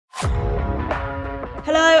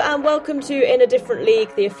Hello and welcome to In a Different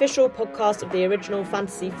League, the official podcast of the original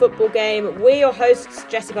fantasy football game. We're your hosts,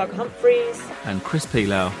 Jessie Parker-Humphries and Chris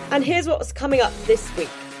Pelau. And here's what's coming up this week.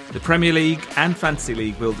 The Premier League and Fantasy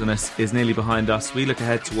League wilderness is nearly behind us. We look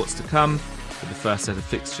ahead to what's to come with the first set of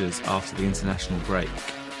fixtures after the international break.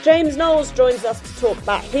 James Knowles joins us to talk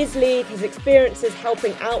about his league, his experiences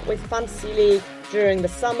helping out with Fantasy League during the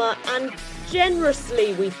summer, and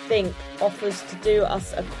generously, we think, offers to do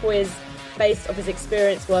us a quiz based off his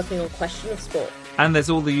experience working on Question of Sport. And there's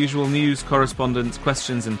all the usual news, correspondence,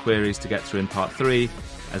 questions and queries to get through in part 3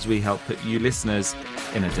 as we help put you listeners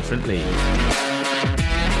in a different league.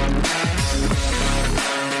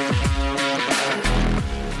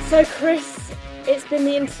 So Chris, it's been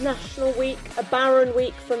the international week, a barren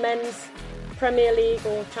week for men's Premier League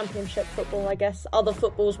or Championship football, I guess. Other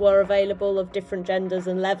footballs were available of different genders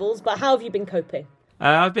and levels, but how have you been coping?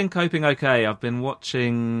 I've been coping okay. I've been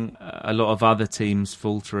watching a lot of other teams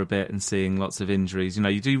falter a bit and seeing lots of injuries. You know,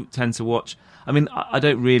 you do tend to watch... I mean, I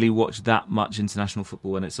don't really watch that much international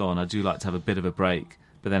football when it's on. I do like to have a bit of a break,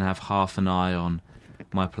 but then have half an eye on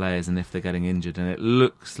my players and if they're getting injured. And it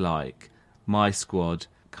looks like my squad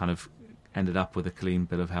kind of ended up with a clean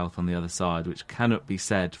bill of health on the other side, which cannot be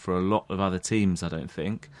said for a lot of other teams, I don't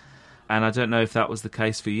think. And I don't know if that was the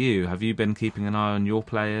case for you. Have you been keeping an eye on your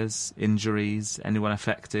players, injuries, anyone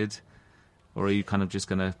affected? Or are you kind of just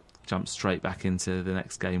going to jump straight back into the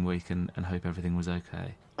next game week and hope everything was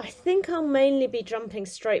okay? I think I'll mainly be jumping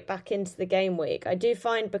straight back into the game week. I do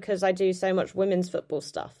find, because I do so much women's football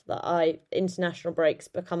stuff, that international breaks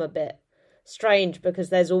become a bit strange because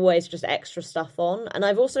there's always just extra stuff on. And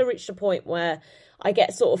I've also reached a point where I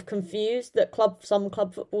get sort of confused that some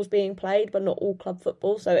club football's being played, but not all club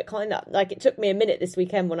football. So it kind of, like, it took me a minute this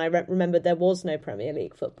weekend when I remembered there was no Premier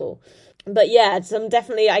League football. But yeah, some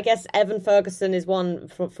definitely, I guess Evan Ferguson is one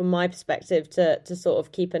from my perspective to sort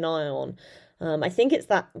of keep an eye on. I think it's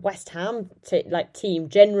that West Ham team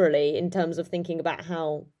generally in terms of thinking about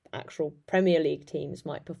how actual Premier League teams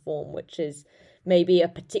might perform, which is maybe a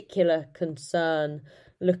particular concern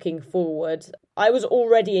looking forward. I was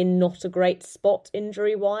already in not a great spot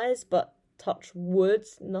injury-wise, but touch wood,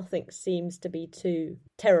 nothing seems to be too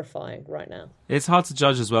terrifying right now. It's hard to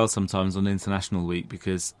judge as well sometimes on International Week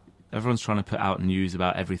because everyone's trying to put out news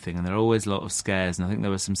about everything and there are always a lot of scares. And I think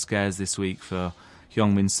there were some scares this week for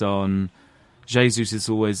Heung-min Son. Jesus is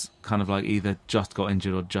always kind of like either just got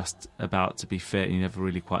injured or just about to be fit. You never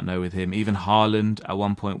really quite know with him. Even Haaland at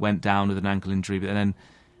one point went down with an ankle injury, but then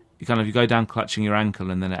you go down clutching your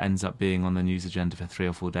ankle and then it ends up being on the news agenda for 3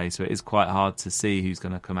 or 4 days. So it is quite hard to see who's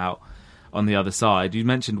going to come out on the other side. You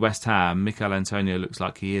mentioned West Ham. Mikel Antonio looks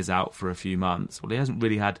like he is out for a few months. Well, he hasn't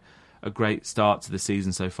really had a great start to the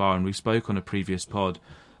season so far, and we spoke on a previous pod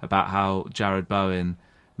about how Jared Bowen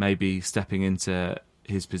may be stepping into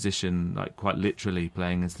his position, like quite literally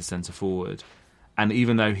playing as the centre forward. And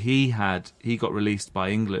even though he got released by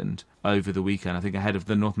England over the weekend, I think ahead of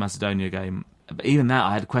the North Macedonia game, but even that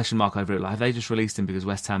I had a question mark over it. Like, have they just released him because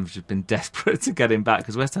West Ham have just been desperate to get him back?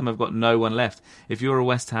 Because West Ham have got no one left. If you're a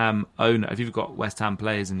West Ham owner, if you've got West Ham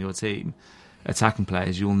players in your team, attacking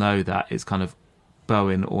players, you'll know that it's kind of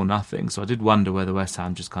Bowen or nothing. So I did wonder whether West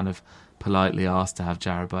Ham just kind of politely asked to have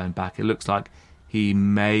Jared Bowen back. It looks like he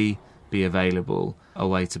may be available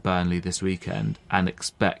away to Burnley this weekend, and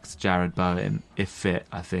expect Jared Bowen, if fit,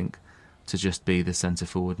 I think, to just be the centre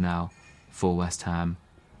forward now for West Ham,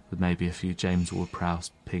 with maybe a few James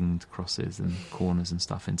Ward-Prowse pinged crosses and corners and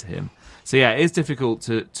stuff into him. So yeah, it is difficult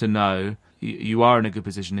to know. You are in a good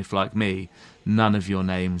position if, like me, none of your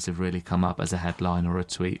names have really come up as a headline or a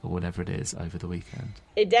tweet or whatever it is over the weekend.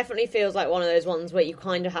 It definitely feels like one of those ones where you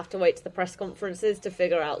kind of have to wait to the press conferences to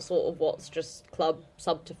figure out sort of what's just club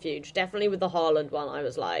subterfuge. Definitely with the Haaland one, I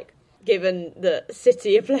was like, given that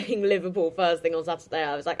City are playing Liverpool first thing on Saturday,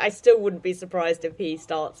 I was like, I still wouldn't be surprised if he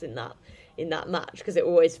starts in that match, because it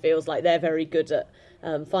always feels like they're very good at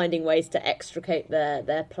finding ways to extricate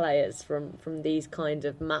their players from these kind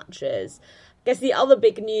of matches. I guess the other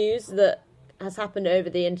big news that has happened over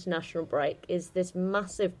the international break is this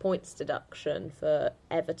massive points deduction for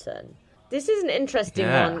Everton. This is an interesting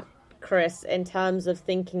one, Chris, in terms of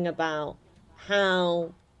thinking about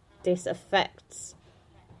how this affects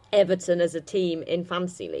Everton as a team in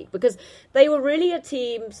Fantasy League, because they were really a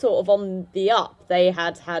team sort of on the up. They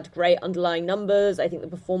had great underlying numbers. I think the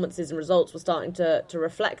performances and results were starting to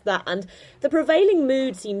reflect that, and the prevailing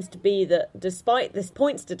mood seems to be that despite this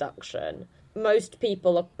points deduction, most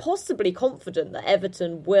people are possibly confident that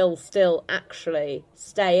Everton will still actually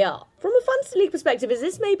stay up. From a Fantasy League perspective, is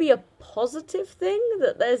this maybe a positive thing,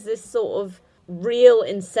 that there's this sort of real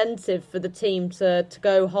incentive for the team to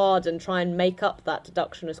go hard and try and make up that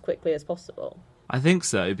deduction as quickly as possible? I think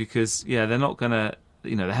so, because, they're not going to,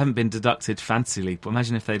 they haven't been deducted Fantasy League, but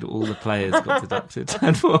imagine if all the players got deducted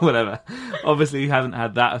and whatever. Obviously, you haven't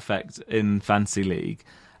had that effect in Fantasy League.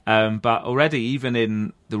 But already, even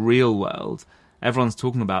in the real world, everyone's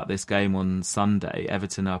talking about this game on Sunday.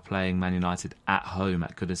 Everton are playing Man United at home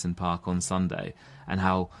at Goodison Park on Sunday, and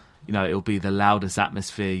how, it'll be the loudest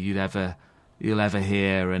atmosphere you'll ever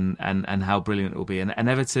hear, and how brilliant it will be. And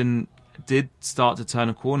Everton did start to turn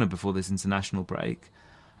a corner before this international break.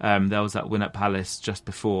 There was that win at Palace just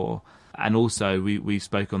before, and also we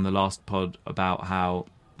spoke on the last pod about how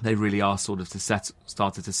they really are sort of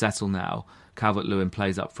started to settle now. Calvert-Lewin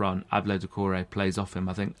plays up front, Abdoulaye Doucouré plays off him.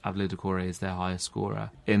 I think Abdoulaye Doucouré is their highest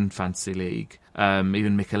scorer in Fantasy League.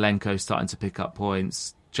 Even Mykolenko starting to pick up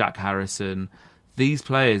points, Jack Harrison. These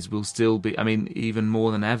players will still be, even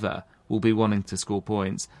more than ever, will be wanting to score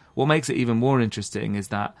points. What makes it even more interesting is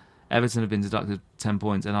that Everton have been deducted 10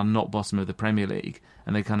 points and are not bottom of the Premier League,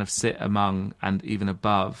 and they kind of sit among and even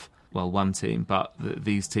above, one team, but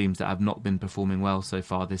these teams that have not been performing well so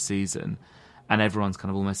far this season, and everyone's kind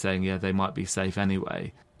of almost saying, they might be safe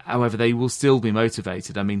anyway. However, they will still be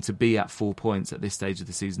motivated. To be at 4 points at this stage of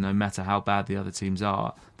the season, no matter how bad the other teams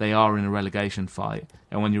are, they are in a relegation fight,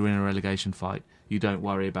 and when you're in a relegation fight, you don't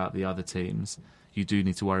worry about the other teams. You do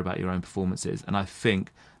need to worry about your own performances, and I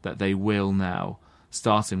think that they will now,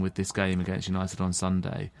 starting with this game against United on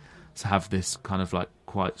Sunday, to have this kind of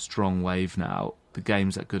quite strong wave now. The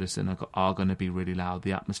games at Goodison are going to be really loud.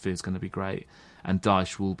 The atmosphere is going to be great, and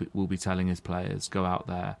Dyche will be telling his players, go out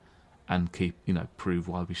there and prove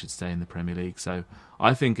why we should stay in the Premier League. So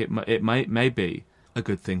I think it may be a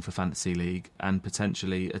good thing for Fantasy League, and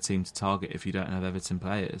potentially a team to target if you don't have Everton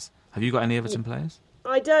players. Have you got any Everton players?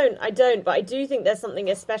 I don't, but I do think there's something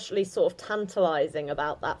especially sort of tantalising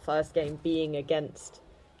about that first game being against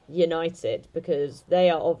United, because they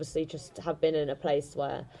are obviously just have been in a place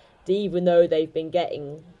where, even though they've been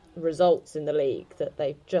getting results in the league, that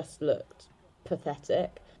they've just looked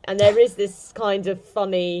pathetic. And there is this kind of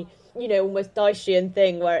funny, almost Dychean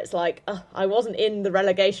thing where it's like, I wasn't in the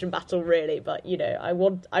relegation battle really, but I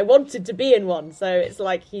wanted to be in one. So it's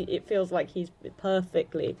like it feels like he's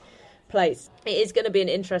perfectly place. It is going to be an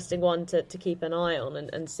interesting one to keep an eye on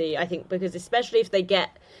and see, I think, because especially if they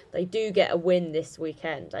do get a win this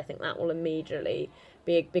weekend, I think that will immediately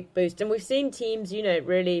be a big boost. And we've seen teams,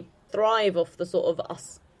 really thrive off the sort of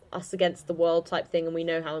us against the world type thing, and we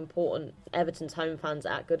know how important Everton's home fans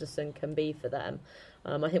at Goodison can be for them.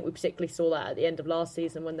 I think we particularly saw that at the end of last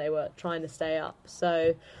season when they were trying to stay up.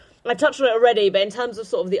 So I touched on it already, but in terms of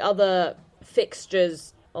sort of the other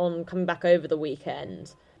fixtures on coming back over the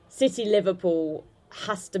weekend, City-Liverpool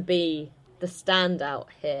has to be the standout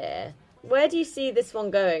here. Where do you see this one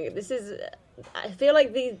going? I feel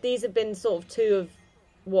like these have been sort of two of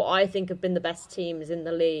what I think have been the best teams in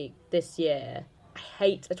the league this year. I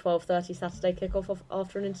hate a 12:30 Saturday kickoff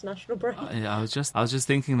after an international break. I was just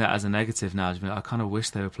thinking that as a negative now. I kind of wish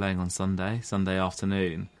they were playing on Sunday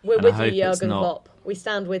afternoon. We're with you, Jurgen Klopp. We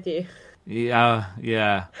stand with you. Yeah,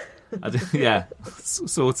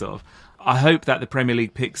 sort of. I hope that the Premier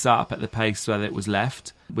League picks up at the pace where it was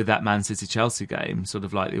left with that Man City-Chelsea game. Sort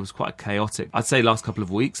of like it was quite chaotic, I'd say, last couple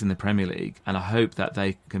of weeks in the Premier League. And I hope that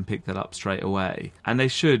they can pick that up straight away. And they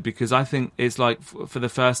should, because I think it's like for the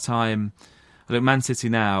first time, look, Man City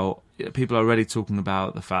now, people are already talking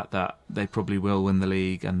about the fact that they probably will win the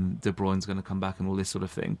league and De Bruyne's going to come back and all this sort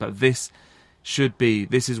of thing. But this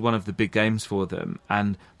is one of the big games for them.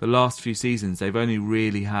 And the last few seasons, they've only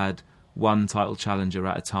really had one title challenger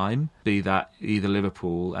at a time, be that either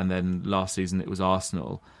Liverpool, and then last season it was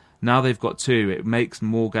Arsenal. Now they've got two. It makes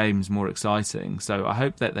more games more exciting. So I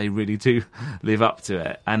hope that they really do live up to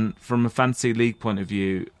it. And from a Fantasy League point of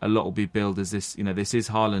view, a lot will be billed as this. This is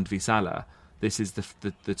Haaland v Salah. This is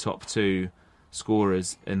the top two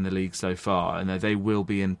scorers in the league so far, and they will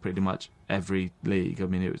be in pretty much every league.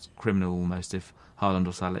 It was criminal almost if Haaland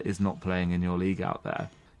or Salah is not playing in your league out there.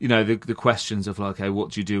 The questions of like, okay, what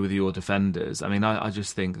do you do with your defenders? I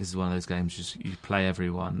just think this is one of those games, you play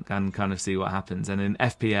everyone and kind of see what happens. And in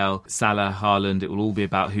FPL, Salah, Haaland, it will all be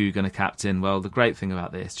about who you're going to captain. Well, the great thing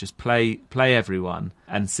about this, just play everyone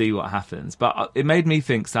and see what happens. But it made me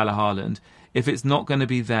think Salah, Haaland, if it's not going to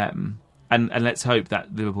be them, and let's hope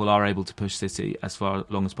that Liverpool are able to push City as far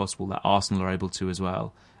along as possible, that Arsenal are able to as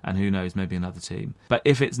well, and who knows, maybe another team. But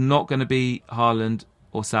if it's not going to be Haaland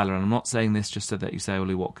or Salah, and I'm not saying this just so that you say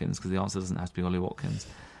Ollie Watkins, because the answer doesn't have to be Ollie Watkins,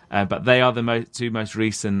 But they are the two most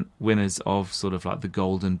recent winners of sort of like the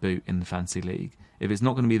Golden Boot in the Fantasy League. If it's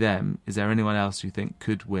not going to be them, is there anyone else you think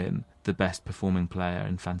could win the best performing player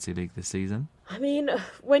in Fantasy League this season? I mean,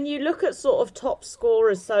 when you look at sort of top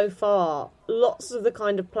scorers so far, lots of the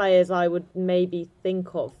kind of players I would maybe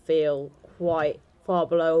think of feel quite far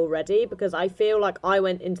below already, because I feel like I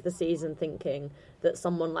went into the season thinking that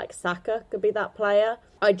someone like Saka could be that player.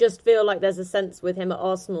 I just feel like there's a sense with him at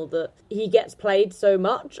Arsenal that he gets played so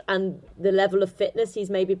much, and the level of fitness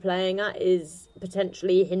he's maybe playing at is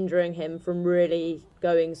potentially hindering him from really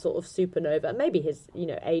going sort of supernova. Maybe his,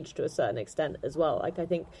 age to a certain extent as well. Like, I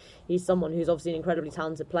think he's someone who's obviously an incredibly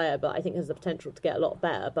talented player, but I think has the potential to get a lot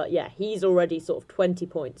better. But yeah, he's already sort of 20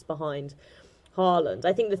 points behind Haaland.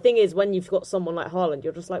 I think the thing is, when you've got someone like Haaland,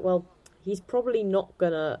 you're just like, well, he's probably not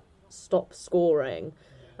going to stop scoring.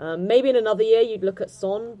 Maybe in another year you'd look at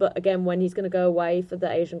Son, but again, when he's going to go away for the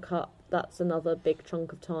Asian Cup, that's another big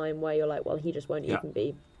chunk of time where you're like, well, he just won't even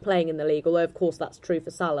be playing in the league. Although, of course, that's true for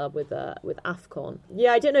Salah with AFCON.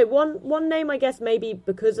 Yeah, I don't know. One name, I guess, maybe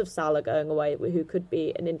because of Salah going away, who could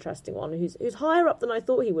be an interesting one, who's higher up than I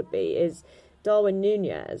thought he would be, is Darwin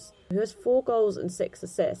Núñez, who has 4 goals and 6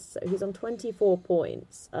 assists. So he's on 24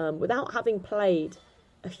 points without having played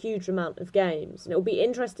a huge amount of games. And it'll be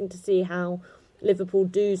interesting to see how Liverpool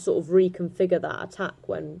do sort of reconfigure that attack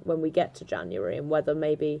when we get to January, and whether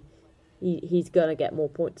maybe he's going to get more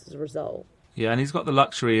points as a result. Yeah, and he's got the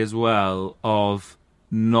luxury as well of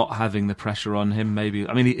not having the pressure on him. Maybe,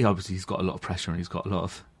 I mean, he's got a lot of pressure, and he's got a lot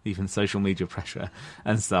of even social media pressure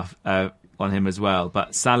and stuff on him as well.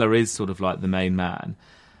 But Salah is sort of like the main man.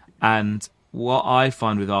 And what I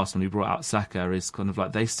find with Arsenal, who brought out Saka, is kind of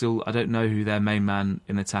like I don't know who their main man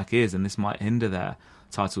in attack is, and this might hinder their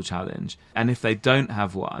title challenge. And if they don't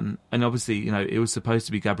have one, and obviously, it was supposed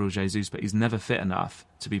to be Gabriel Jesus, but he's never fit enough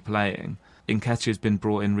to be playing. Nketiah's been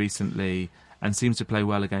brought in recently and seems to play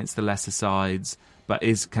well against the lesser sides, but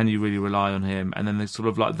can you really rely on him? And then there's sort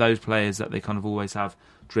of like those players that they kind of always have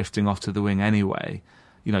drifting off to the wing anyway.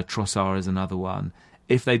 Trossard is another one.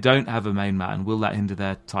 If they don't have a main man, will that hinder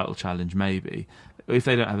their title challenge? Maybe. If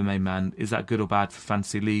they don't have a main man, is that good or bad for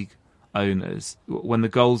Fantasy League owners? When the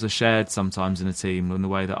goals are shared sometimes in a team, in the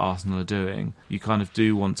way that Arsenal are doing, you kind of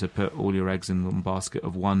do want to put all your eggs in one basket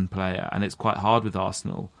of one player, and it's quite hard with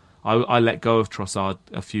Arsenal. I let go of Trossard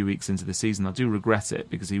a few weeks into the season. I do regret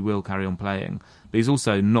it, because he will carry on playing, but he's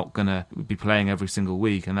also not going to be playing every single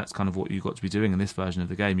week, and that's kind of what you've got to be doing in this version of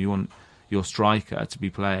the game. You want your striker to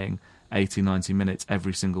be playing 80, 90 minutes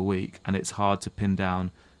every single week, and it's hard to pin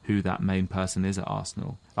down who that main person is at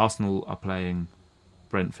Arsenal. Arsenal are playing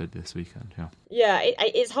Brentford this weekend. Yeah,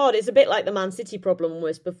 it's hard. It's a bit like the Man City problem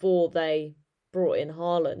was before they brought in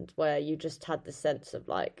Haaland, where you just had the sense of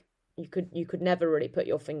like you could never really put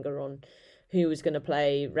your finger on who was going to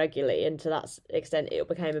play regularly, and to that extent it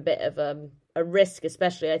became a bit of a risk,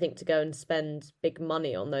 especially I think, to go and spend big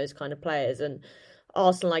money on those kind of players. And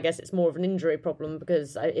Arsenal, I guess it's more of an injury problem,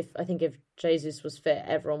 because I think if Jesus was fit,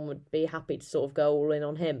 everyone would be happy to sort of go all in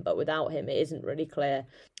on him. But without him, it isn't really clear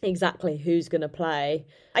exactly who's going to play.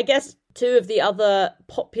 I guess two of the other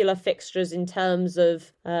popular fixtures in terms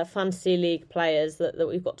of Fantasy League players that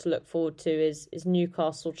we've got to look forward to is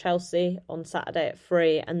Newcastle Chelsea on Saturday at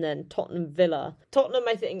 3, and then Tottenham Villa. Tottenham,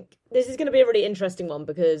 I think this is going to be a really interesting one,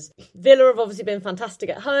 because Villa have obviously been fantastic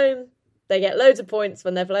at home. They get loads of points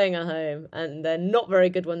when they're playing at home, and they're not very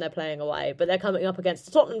good when they're playing away. But they're coming up against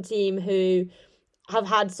a Tottenham team who have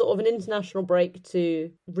had sort of an international break to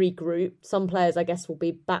regroup. Some players, I guess, will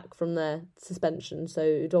be back from their suspension. So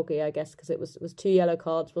Udogie, I guess, because it was 2 yellow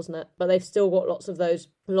cards, wasn't it? But they've still got lots of those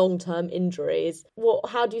long-term injuries.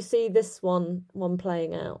 How do you see this one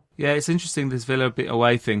playing out? Yeah, it's interesting, this Villa bit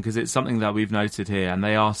away thing, because it's something that we've noted here, and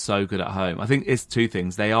they are so good at home. I think it's two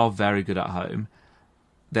things. They are very good at home.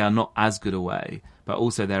 They are not as good away, but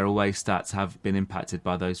also their away stats have been impacted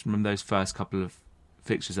by those first couple of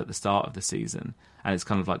fixtures at the start of the season, and it's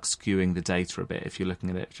kind of like skewing the data a bit if you're looking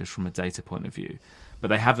at it just from a data point of view. But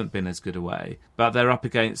they haven't been as good away. But they're up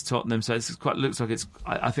against Tottenham, so looks like it's.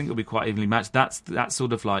 I think it'll be quite evenly matched. That's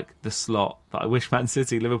sort of like the slot that I wish Man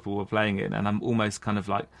City, Liverpool were playing in, and I'm almost kind of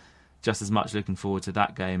like just as much looking forward to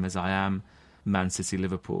that game as I am Man City,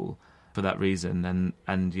 Liverpool, for that reason.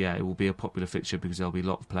 And yeah, it will be a popular fixture because there'll be a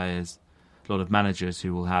lot of players, a lot of managers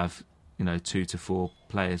who will have 2 to 4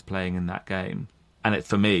 players playing in that game. And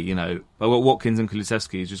for me, Watkins and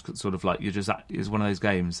Kulusevski is just sort of like it's one of those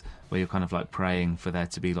games where you're kind of like praying for there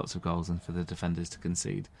to be lots of goals and for the defenders to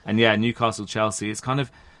concede. And yeah, Newcastle Chelsea, it's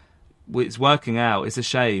working out. It's a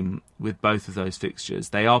shame with both of those fixtures.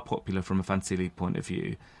 They are popular from a Fantasy League point of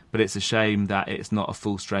view, But it's a shame that it's not a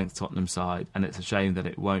full-strength Tottenham side, and it's a shame that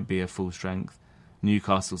it won't be a full-strength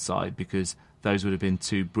Newcastle side, because those would have been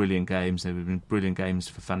two brilliant games. They would have been brilliant games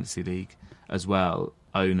for Fantasy League as well,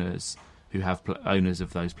 owners who have owners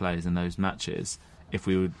of those players in those matches, if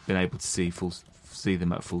we would have been able to see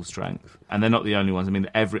them at full strength. And they're not the only ones. I mean,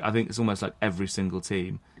 I think it's almost like every single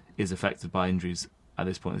team is affected by injuries at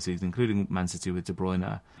this point in the season, including Man City with De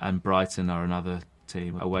Bruyne, and Brighton are another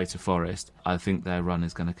team away to Forest. I think their run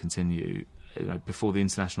is going to continue. Before the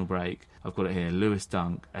international break, I've got it here: Lewis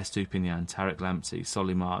Dunk, Estupiñán, Tarek Lamptey,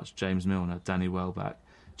 Solly March, James Milner, Danny Welbeck,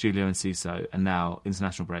 Julio Enciso, and now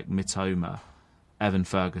international break, Mitoma, Evan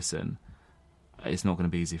Ferguson. It's not going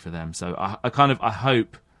to be easy for them. So I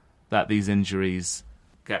hope that these injuries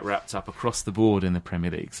get wrapped up across the board in the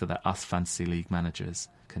Premier League, so that us Fantasy League managers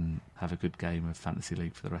can have a good game of Fantasy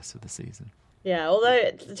League for the rest of the season. Yeah,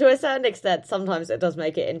 although to a certain extent, sometimes it does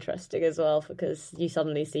make it interesting as well, because you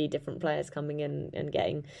suddenly see different players coming in and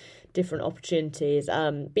getting different opportunities.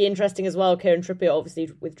 Be interesting as well. Kieran Trippier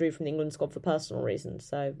obviously withdrew from the England squad for personal reasons,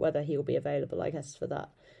 so whether he'll be available, I guess, for that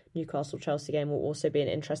Newcastle-Chelsea game will also be an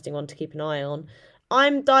interesting one to keep an eye on.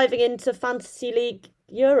 I'm diving into Fantasy League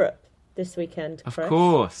Europe this weekend, Chris. Of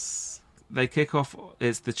course. They kick off,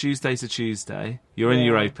 it's the Tuesday to Tuesday. You're in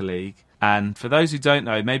Europa League. And for those who don't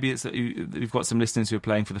know, maybe it's that you've got some listeners who are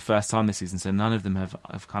playing for the first time this season, so none of them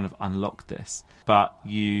have kind of unlocked this. But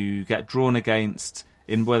you get drawn against,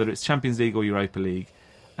 in whether it's Champions League or Europa League,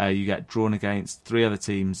 you get drawn against three other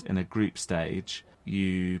teams in a group stage.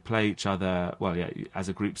 You play each other, as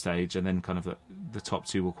a group stage, and then kind of the top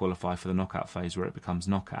two will qualify for the knockout phase, where it becomes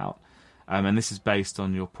knockout. And this is based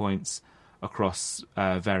on your points across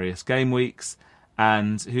various game weeks.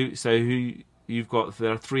 And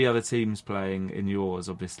there are three other teams playing in yours,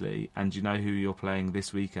 obviously, and you know who you're playing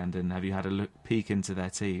this weekend, and have you had a peek into their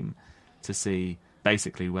team to see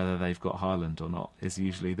basically whether they've got Haaland or not, is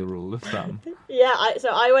usually the rule of thumb. Yeah, so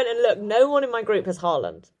I went and looked. No one in my group has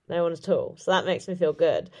Haaland. No one at all. So that makes me feel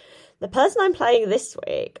good. The person I'm playing this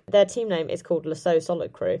week, their team name is called Lasso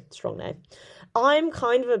Solid Crew. Strong name. I'm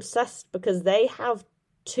kind of obsessed because they have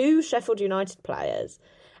two Sheffield United players,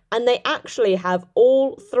 and they actually have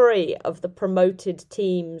all three of the promoted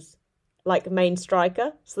teams' main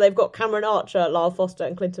striker. So they've got Cameron Archer, Lyle Foster,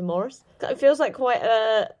 and Clinton Morris. It feels like quite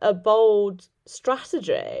a bold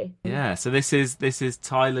strategy. Yeah, so this is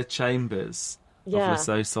Tyler Chambers of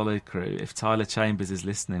Lasso Solid Crew. If Tyler Chambers is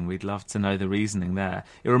listening, we'd love to know the reasoning there.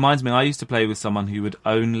 It reminds me, I used to play with someone who would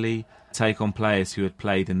only take on players who had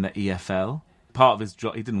played in the EFL. Part of his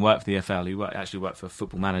job, he didn't work for the EFL, he actually worked for a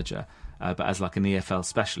Football Manager, but as like an EFL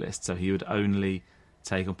specialist, so he would only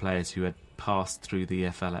take on players who had passed through the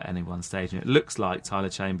EFL at any one stage. And it looks like Tyler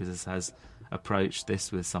Chambers has approached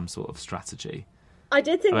this with some sort of strategy. I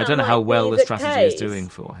did think I don't know how well the strategy is doing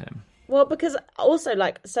for him. Well, because also,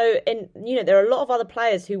 there are a lot of other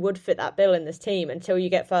players who would fit that bill in this team until you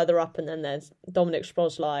get further up, and then there's Dominic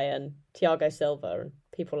Szoboszlai and Thiago Silva and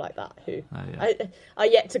people like that who are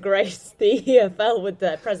yet to grace the EFL with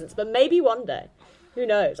their presence. But maybe one day. Who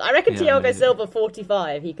knows? I reckon Thiago Silva,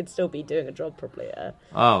 45, he could still be doing a job probably at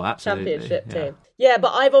a championship team. Yeah,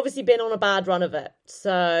 but I've obviously been on a bad run of it.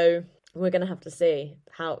 So we're going to have to see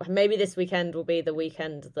how. Maybe this weekend will be the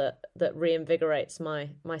weekend that reinvigorates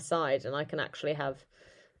my side, and I can actually have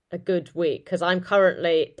a good week, because I've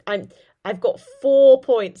got 4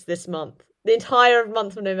 points this month. The entire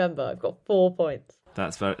month of November, I've got 4 points.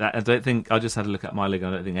 That's very. I just had a look at my league.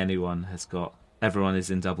 I don't think anyone has got. Everyone is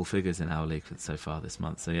in double figures in our league so far this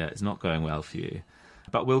month. So yeah, it's not going well for you.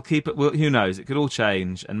 But we'll keep it. Who knows? It could all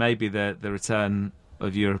change, and maybe the return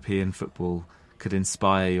of European football could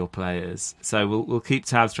inspire your players. So we'll keep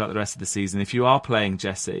tabs throughout the rest of the season. If you are playing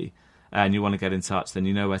Jesse and you want to get in touch, then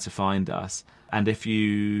you know where to find us. And if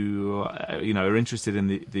you are interested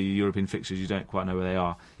in the European fixtures, you don't quite know where they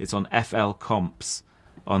are. It's on FL Comps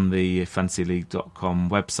on the fantasyleague.com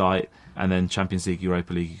website, and then Champions League,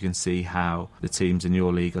 Europa League, you can see how the teams in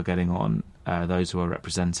your league are getting on, those who are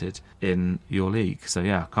represented in your league. So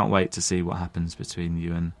yeah, can't wait to see what happens between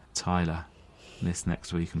you and Tyler this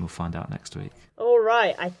next week, and we'll find out next week. All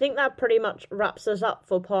right, I think that pretty much wraps us up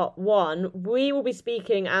for part one. We will be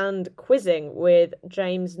speaking and quizzing with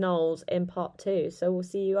James Knowles in part two, so we'll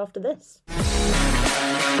see you after this.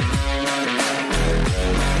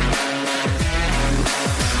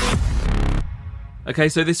 Okay,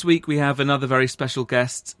 so this week we have another very special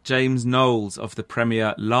guest. James Knowles of the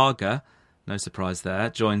Premier Lager, no surprise there,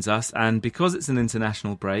 joins us. And because it's an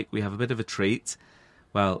international break, we have a bit of a treat.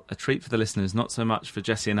 Well, a treat for the listeners, not so much for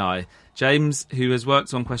Jesse and I. James, who has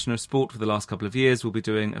worked on Question of Sport for the last couple of years, will be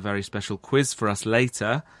doing a very special quiz for us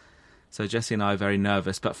later. So Jesse and I are very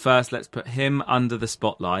nervous. But first, let's put him under the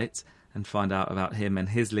spotlight and find out about him and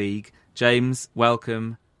his league. James,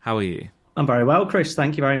 welcome. How are you? I'm very well, Chris.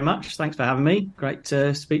 Thank you very much. Thanks for having me. Great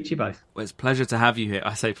to speak to you both. Well, it's a pleasure to have you here.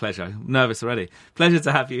 I say pleasure. I'm nervous already. Pleasure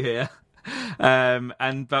to have you here.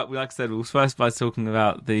 But like I said, we'll start by talking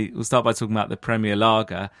about the Premier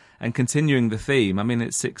Lager and continuing the theme. I mean,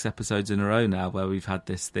 it's 6 episodes in a row now where we've had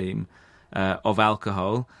this theme of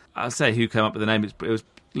alcohol. I'll say who came up with the name. It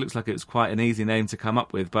looks like it was quite an easy name to come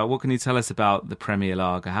up with. But what can you tell us about the Premier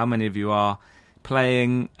Lager? How many of you are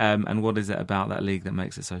playing, and what is it about that league that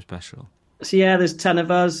makes it so special? So yeah, there's 10 of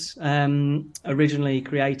us, originally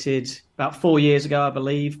created about 4 years ago, I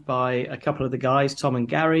believe, by a couple of the guys, Tom and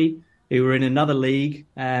Gary, who were in another league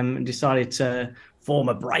and decided to form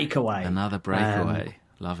a breakaway. Another breakaway.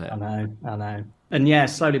 Love it. I know. And yeah,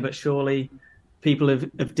 slowly but surely, people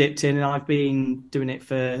have dipped in, and I've been doing it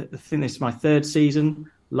for, I think this is my 3rd season,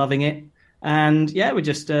 loving it. And yeah, we're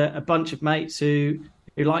just a bunch of mates who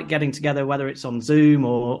like getting together, whether it's on Zoom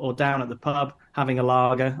or down at the pub, having a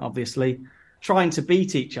lager, obviously, trying to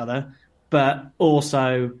beat each other, but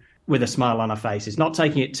also with a smile on our faces, not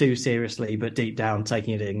taking it too seriously, but deep down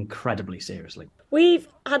taking it incredibly seriously. We've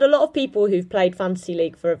had a lot of people who've played Fantasy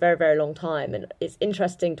League for a very, very long time, and it's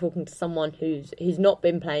interesting talking to someone who's not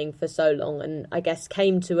been playing for so long and I guess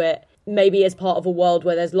came to it maybe as part of a world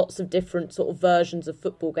where there's lots of different sort of versions of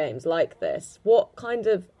football games like this. What kind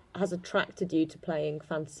of has attracted you to playing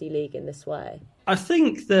Fantasy League in this way? I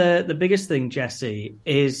think the biggest thing, Jesse,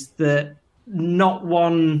 is that not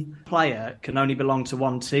one player can only belong to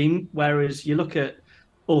one team, whereas you look at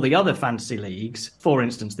all the other fantasy leagues, for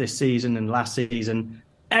instance, this season and last season,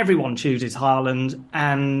 everyone chooses Haaland,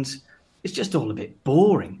 and it's just all a bit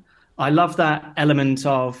boring. I love that element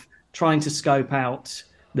of trying to scope out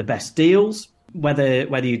the best deals,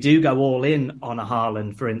 whether you do go all in on a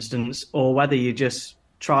Haaland, for instance, or whether you just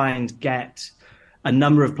try and get a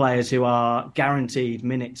number of players who are guaranteed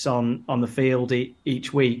minutes on the field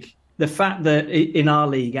each week. The fact that in our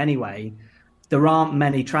league anyway, there aren't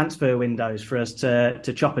many transfer windows for us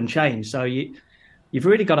to chop and change. So you've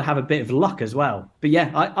really got to have a bit of luck as well. But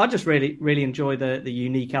yeah, I just really, really enjoy the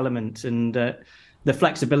unique element and the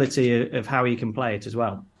flexibility of how you can play it as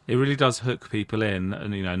well. It really does hook people in,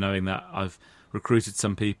 and knowing that I've recruited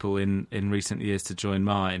some people in recent years to join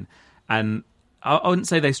mine, and I wouldn't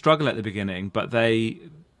say they struggle at the beginning, but they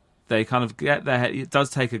kind of get their head. It does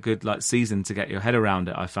take a good season to get your head around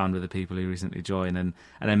it. I found with the people who recently join, and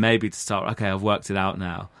then maybe to start. Okay, I've worked it out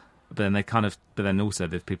now. But then also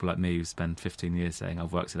there's people like me who spend 15 years saying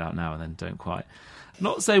I've worked it out now and then don't quite.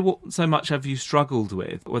 Not say what so much have you struggled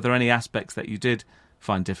with. Were there any aspects that you did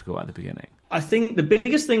find difficult at the beginning? I think the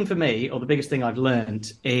biggest thing for me, or the biggest thing I've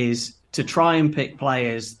learned, is to try and pick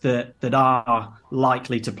players that are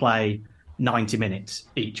likely to play 90 minutes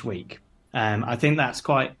each week. I think that's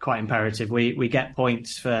quite imperative. We get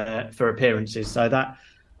points for appearances, so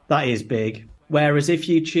that is big. Whereas if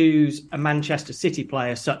you choose a Manchester City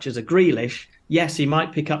player such as a Grealish, yes, he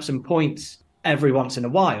might pick up some points every once in a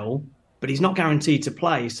while, but he's not guaranteed to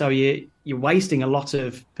play. So you're wasting a lot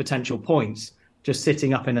of potential points just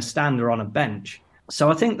sitting up in a stand or on a bench. So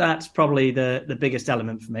I think that's probably the biggest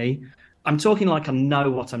element for me. I'm talking like I know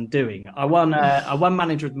what I'm doing. I won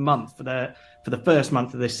Manager of the Month for the first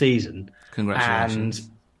month of this season. Congratulations.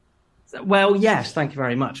 And, well, yes, thank you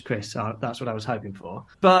very much, Chris. That's what I was hoping for.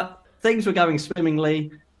 But things were going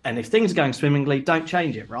swimmingly, and if things are going swimmingly, don't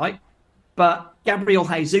change it, right? But Gabriel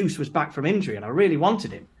Jesus was back from injury, and I really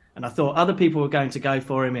wanted him. And I thought other people were going to go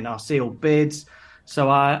for him in our sealed bids. So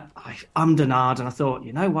I ummed and ahed, and I thought,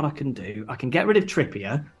 you know what I can do? I can get rid of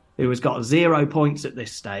Trippier, who has got 0 points at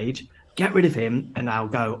this stage. Get rid of him, and I'll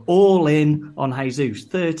go all in on Jesus,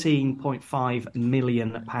 £13.5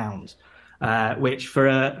 million, which for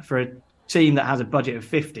a team that has a budget of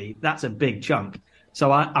 50, that's a big chunk.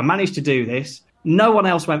 So I managed to do this. No one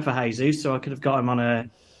else went for Jesus, so I could have got him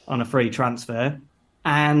on a free transfer,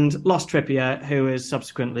 and lost Trippier, who has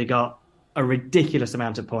subsequently got a ridiculous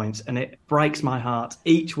amount of points, and it breaks my heart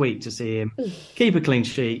each week to see him keep a clean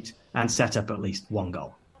sheet and set up at least one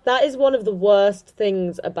goal. That is one of the worst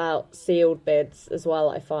things about sealed bids as well,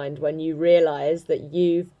 I find, when you realise that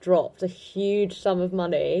you've dropped a huge sum of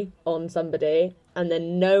money on somebody and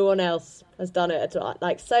then no one else has done it at all,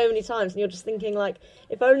 like so many times, and you're just thinking, like,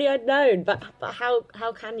 if only I'd known. But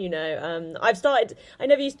how can you know? I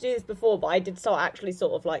never used to do this before, but I did start actually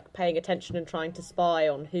sort of like paying attention and trying to spy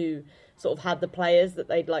on who sort of had the players that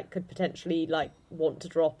they'd like could potentially like want to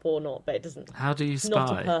drop or not, but it doesn't. How do you It's spy?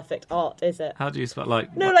 not a perfect art, is it? How do you spy?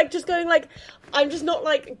 Like No, like just going like I'm just not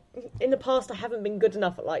like in the past I haven't been good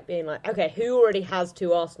enough at like being like, okay, who already has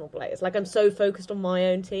 2 Arsenal players? Like I'm so focused on my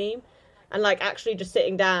own team and like actually just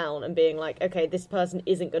sitting down and being like, okay, this person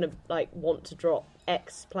isn't going to like want to drop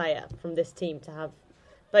X player from this team to have.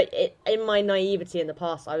 But in my naivety in the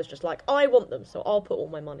past, I was just like, I want them, so I'll put all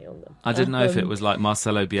my money on them. I didn't know if it was like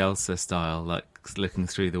Marcelo Bielsa style, like looking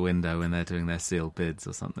through the window when they're doing their sealed bids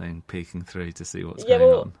or something, peeking through to see what's going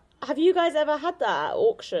on. Have you guys ever had that at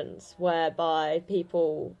auctions whereby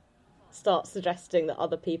people start suggesting that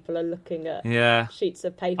other people are looking at sheets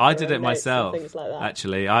of paper? I did it and notes myself, and things like that.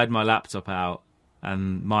 actually. I had my laptop out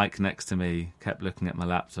and Mike next to me kept looking at my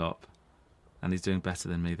laptop and he's doing better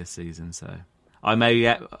than me this season, so I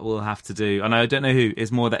will have to do, and I don't know who,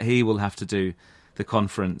 it's more that he will have to do the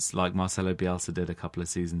conference like Marcelo Bielsa did a couple of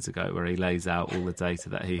seasons ago where he lays out all the data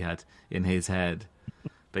that he had in his head.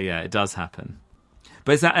 But yeah, it does happen.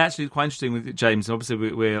 But it's actually quite interesting with James. Obviously,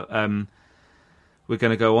 we're going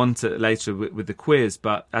to go on to later with the quiz,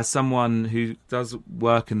 but as someone who does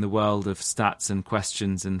work in the world of stats and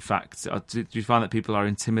questions and facts, do you find that people are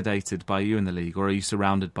intimidated by you in the league, or are you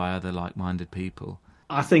surrounded by other like-minded people?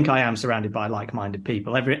 I think I am surrounded by like-minded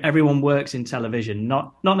people. Everyone works in television,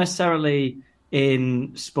 not necessarily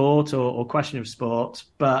in sport or question of sport,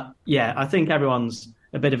 but yeah, I think everyone's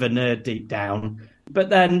a bit of a nerd deep down. But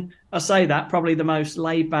then I say that probably the most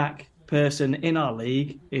laid-back person in our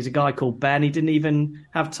league is a guy called Ben. He didn't even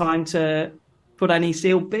have time to put any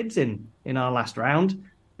sealed bids in our last round,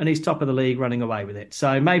 and he's top of the league running away with it.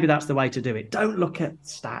 So maybe that's the way to do it. Don't look at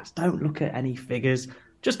stats. Don't look at any figures.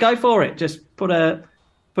 Just go for it. Just put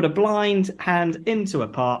a blind hand into a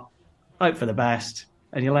pot, hope for the best,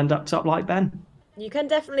 and you'll end up top like Ben. You can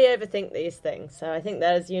definitely overthink these things. So I think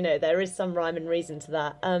there is some rhyme and reason to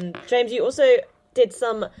that. James, you also did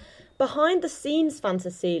some behind-the-scenes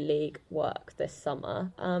fantasy league work this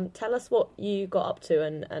summer. Tell us what you got up to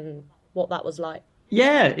and what that was like.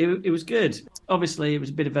 Yeah, it was good. Obviously, it was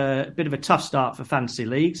a bit of a tough start for fantasy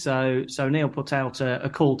league. So Neil put out a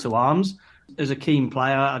call to arms. As a keen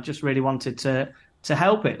player, I just really wanted to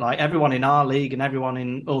help it. Like everyone in our league and everyone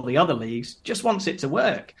in all the other leagues just wants it to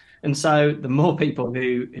work. And so the more people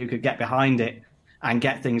who could get behind it and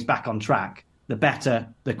get things back on track, the better,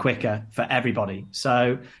 the quicker for everybody.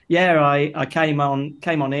 So yeah, I came on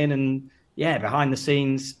in and yeah, behind the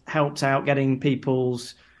scenes helped out getting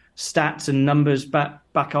people's stats and numbers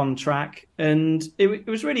back on track. And it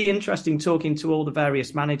was really interesting talking to all the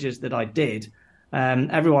various managers that I did.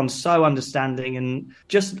 Everyone's so understanding and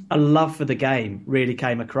just a love for the game really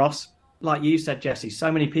came across. Like you said, Jesse,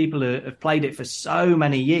 so many people have played it for so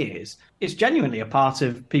many years. It's genuinely a part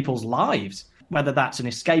of people's lives, whether that's an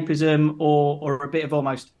escapism or a bit of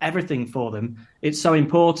almost everything for them. It's so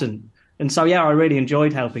important. And so, yeah, I really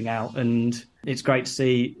enjoyed helping out, and it's great to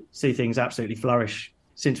see things absolutely flourish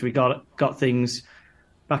since we got things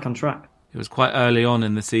back on track. It was quite early on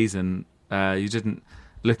in the season. You didn't,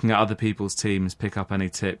 looking at other people's teams, pick up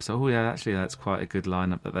any tips. Oh, yeah, actually, that's quite a good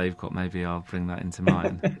lineup that they've got. Maybe I'll bring that into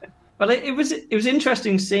mine. Well, it was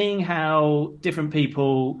interesting seeing how different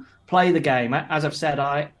people play the game. As I've said,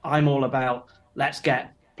 I'm all about let's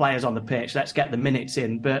get players on the pitch, let's get the minutes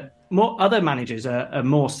in. But more other managers are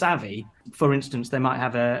more savvy. For instance, they might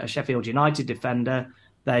have a Sheffield United defender.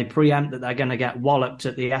 They preempt that they're going to get walloped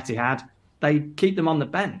at the Etihad. They keep them on the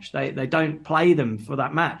bench. They don't play them for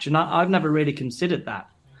that match. And I've never really considered that.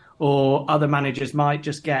 Or other managers might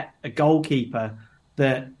just get a goalkeeper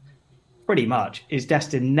that pretty much is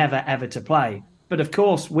destined never, ever to play. But of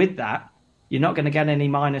course, with that, you're not going to get any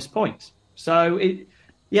minus points. So,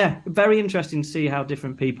 very interesting to see how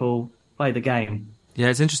different people play the game. Yeah,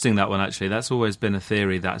 it's interesting, that one, actually. That's always been a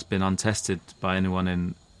theory that's been untested by anyone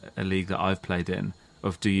in a league that I've played in,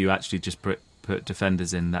 of do you actually just put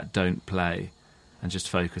defenders in that don't play and just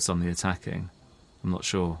focus on the attacking? I'm not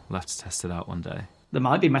sure. We'll have to test it out one day. There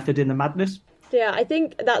might be method in the madness. Yeah, I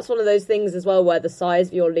think that's one of those things as well where the size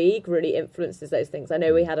of your league really influences those things. I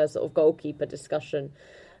know we had a sort of goalkeeper discussion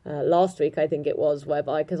last week, I think it was,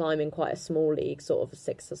 whereby, because I'm in quite a small league, sort of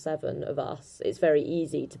 6 or 7 of us, it's very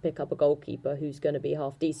easy to pick up a goalkeeper who's going to be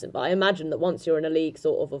half decent. But I imagine that once you're in a league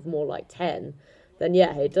sort of more like 10, then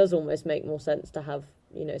yeah, it does almost make more sense to have,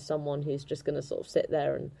 someone who's just going to sort of sit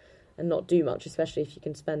there and not do much, especially if you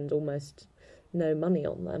can spend almost no money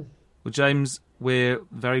on them. Well, James, we're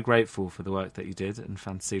very grateful for the work that you did in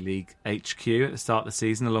Fantasy League HQ at the start of the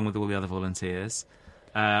season, along with all the other volunteers.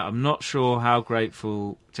 I'm not sure how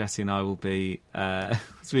grateful Jessie and I will be as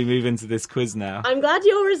we move into this quiz now. I'm glad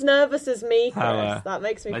you're as nervous as me, Chris. That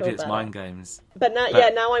makes me feel better. Maybe it's mind games. But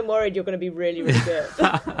now I'm worried you're going to be really, really good.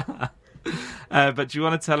 But do you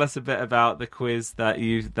want to tell us a bit about the quiz that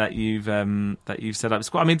you've set up?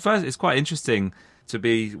 First, it's quite interesting to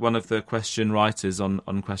be one of the question writers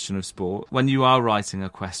on Question of Sport. When you are writing a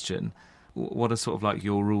question, what are sort of like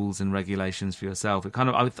your rules and regulations for yourself?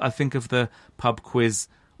 I think of the pub quiz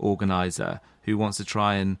organizer who wants to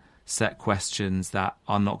try and set questions that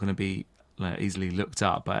are not going to be easily looked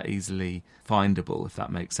up but easily findable, if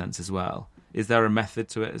that makes sense as well. Is there a method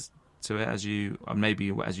to it as you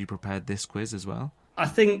prepared this quiz as well? I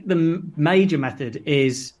think the major method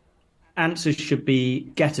is answers should be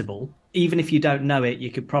gettable. Even if you don't know it,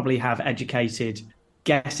 you could probably have educated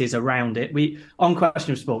guesses around it. On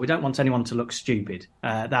Question of Sport, we don't want anyone to look stupid.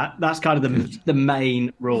 That's kind of the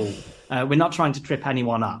main rule. We're not trying to trip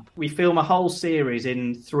anyone up. We film a whole series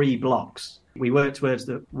in 3 blocks. We work towards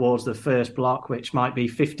the first block, which might be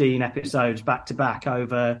 15 episodes back to back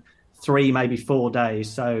over 3, maybe 4 days.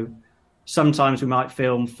 So sometimes we might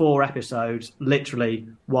film 4 episodes, literally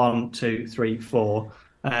 1, 2, 3, 4.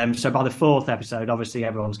 So by the 4th episode, obviously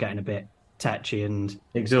everyone's getting a bit tetchy and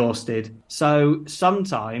exhausted. So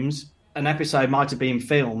sometimes an episode might have been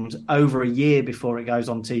filmed over a year before it goes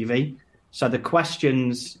on TV. So the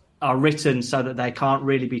questions are written so that they can't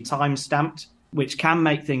really be time-stamped, which can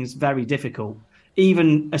make things very difficult.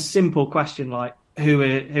 Even a simple question like, who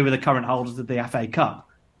are the current holders of the FA Cup?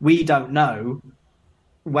 We don't know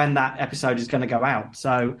when that episode is going to go out.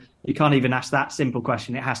 So you can't even ask that simple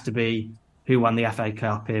question. It has to be who won the FA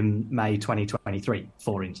Cup in May 2023,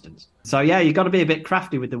 for instance. So, yeah, you've got to be a bit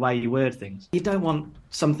crafty with the way you word things. You don't want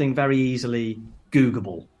something very easily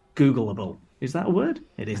Googleable. Is that a word?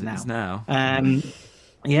 It is now. It is now.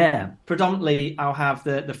 Yeah, predominantly I'll have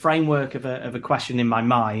the framework of a question in my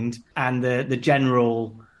mind and the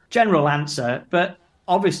general answer, but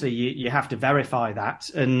obviously you have to verify that,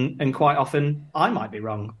 and quite often I might be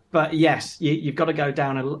wrong. But yes, you've got to go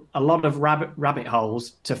down a lot of rabbit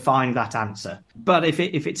holes to find that answer. But if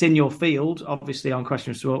it's in your field, obviously on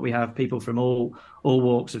Question of Sport we have people from all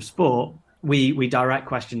walks of sport. We direct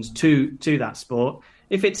questions to that sport.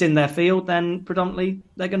 If it's in their field, then predominantly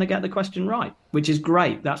they're going to get the question right, which is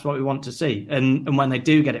great. That's what we want to see. And when they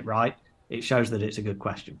do get it right, it shows that it's a good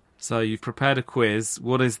question. So you've prepared a quiz.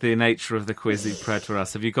 What is the nature of the quiz that you've prepared for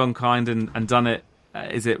us? Have you gone kind and done it?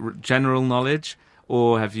 Is it general knowledge,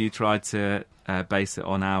 or have you tried to base it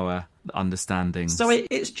on our understandings? So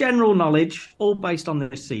it's general knowledge, all based on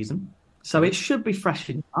this season. So it should be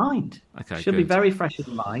fresh in mind. Okay, should be very fresh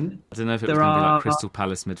in mind. I don't know if it was going to be like Crystal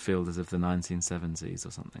Palace midfielders of the 1970s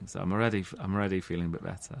or something. So I'm already feeling a bit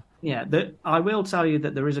better. Yeah, I will tell you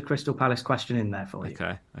that there is a Crystal Palace question in there for you.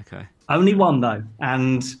 Okay. Only one though,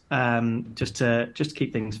 and just to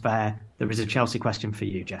keep things fair, there is a Chelsea question for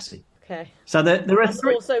you, Jessie. Okay. So there are That's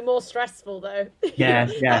also more stressful though. Yeah.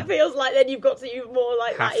 That feels like then you've got to use more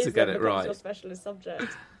like have that is to get it right. Your specialist subject.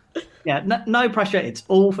 Yeah, no pressure. It's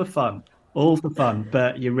all for fun.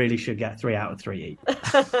 But you really should get 3 out of 3 each.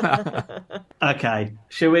 Okay,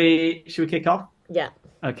 should we kick off? Yeah.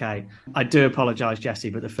 Okay, I do apologise, Jessie,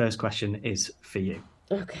 but the first question is for you.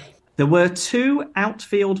 Okay. There were 2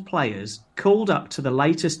 outfield players called up to the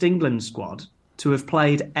latest England squad to have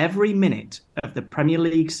played every minute of the Premier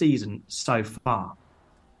League season so far.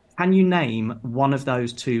 Can you name one of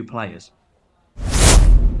those 2 players?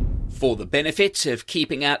 For the benefit of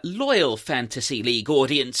keeping our loyal Fantasy League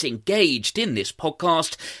audience engaged in this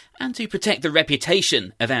podcast, and to protect the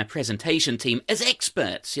reputation of our presentation team as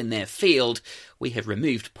experts in their field, we have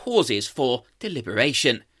removed pauses for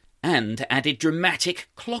deliberation and added dramatic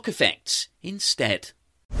clock effects instead.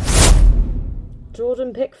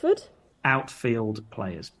 Jordan Pickford? Outfield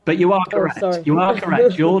players. But you are correct. Sorry. You are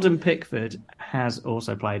correct. Jordan Pickford has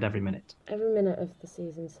also played every minute. Every minute of the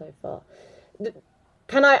season so far.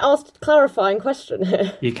 Can I ask a clarifying question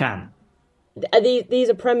here? You can. Are these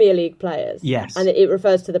are Premier League players? Yes. And it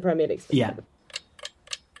refers to the Premier League. Yeah.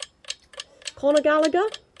 Conor Gallagher?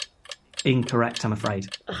 Incorrect, I'm afraid.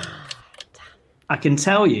 I can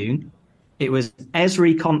tell you it was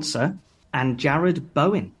Ezri Konsa and Jared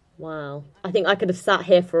Bowen. Wow. I think I could have sat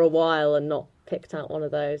here for a while and not picked out one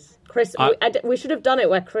of those. Chris, we should have done it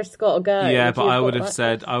where Chris got a go. Yeah, but I would have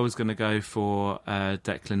said I was going to go for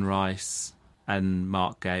Declan Rice and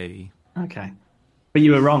Mark Gay. Okay. But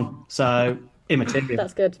you were wrong, so immaterial.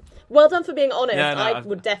 That's good. Well done for being honest. Yeah, no, I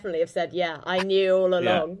would definitely have said, I knew all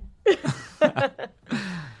along. Yeah.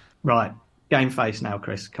 Right. Game face now,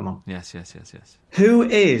 Chris. Come on. Yes. Who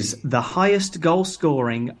is the highest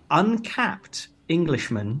goal-scoring uncapped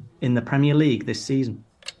Englishman in the Premier League this season?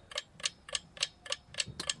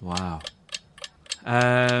 Wow.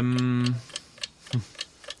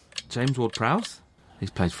 James Ward-Prowse?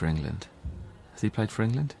 He's played for England. Has he played for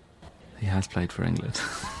England? He has played for England.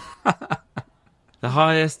 The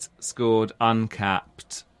highest scored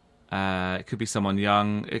uncapped. It could be someone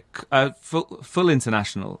young. Full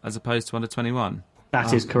international as opposed to under 21.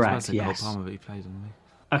 That is correct, yes. Cole Palmer, but he played on me.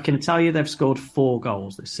 I can tell you they've scored 4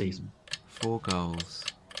 goals this season. 4 goals.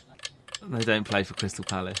 They don't play for Crystal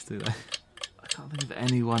Palace, do they? I can't think of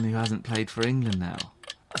anyone who hasn't played for England now.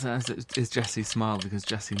 Is Jessie smile because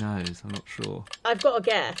Jessie knows? I'm not sure. I've got a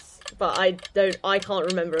guess, but I can't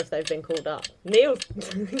remember if they've been called up. Neil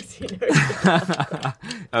thinks he knows.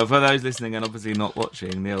 For those listening and obviously not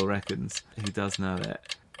watching, Neil reckons he does know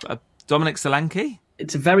it. Dominic Solanke?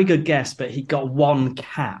 It's a very good guess, but he got 1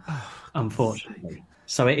 cap, unfortunately.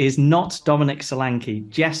 So it is not Dominic Solanke.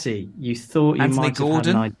 Jesse, you thought you Anthony might have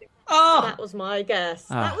Gordon? had an idea. That was my guess.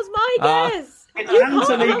 That was my guess.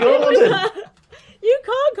 Anthony Gordon. You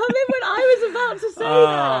can't come in when I was about to say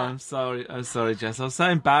that. I'm sorry, Jess. I was so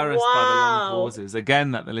embarrassed by the long pauses.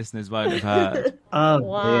 Again, that the listeners won't have heard.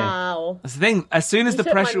 Wow. That's the thing. As soon as the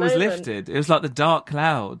pressure was lifted, it was like the dark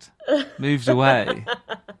cloud moved away.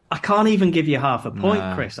 I can't even give you half a point,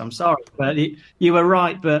 Chris. I'm sorry. But you were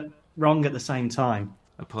right, but wrong at the same time.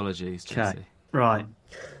 Apologies, Jesse. Okay. Right.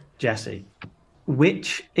 Jesse.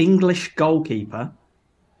 Which English goalkeeper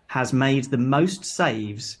has made the most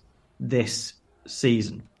saves this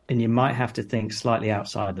season? And you might have to think slightly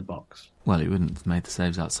outside the box. Well, he wouldn't have made the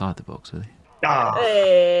saves outside the box, would he?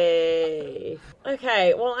 Hey.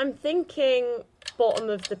 Okay, well, I'm thinking bottom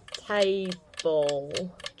of the table.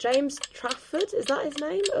 James Trafford, is that his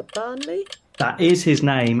name at Burnley? That is his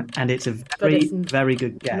name, and it's a very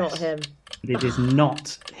good guess. Not him. It is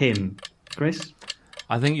not him. Chris?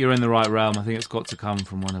 I think you're in the right realm. I think it's got to come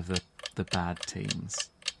from one of the bad teams.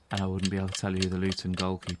 And I wouldn't be able to tell you who the Luton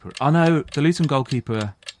goalkeeper... Oh, no, the Luton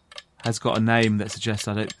goalkeeper has got a name that suggests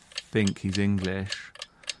I don't think he's English.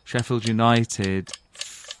 Sheffield United,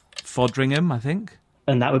 Fodringham, I think.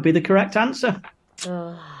 And that would be the correct answer.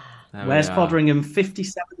 Where's Fodringham?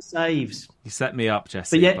 57 saves. You set me up,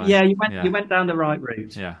 Jesse. But you went down the right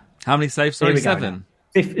route. Yeah. How many saves? Sorry, 7?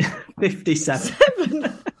 57.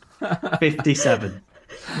 57.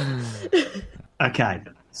 Okay.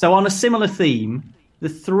 So on a similar theme, the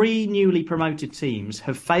 3 newly promoted teams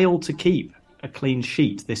have failed to keep a clean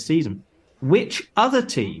sheet this season. Which other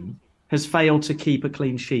team has failed to keep a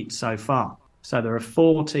clean sheet so far? So there are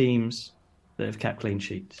 4 teams that have kept clean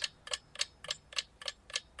sheets.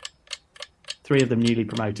 3 of them newly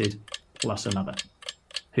promoted, plus another.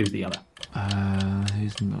 Who's the other?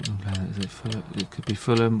 Who's not been playing? Is it Fulham? It could be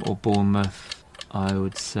Fulham or Bournemouth. I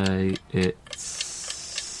would say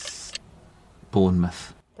it's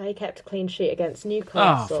Bournemouth. They kept a clean sheet against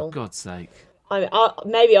Newcastle. Oh, for God's sake.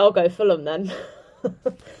 Maybe I'll go Fulham then.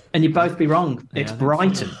 And you'd both be wrong. It's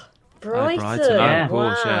Brighton. Brighton. Yeah. Of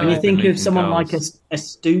course, When you think of someone like a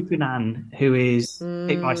Stupinan, who is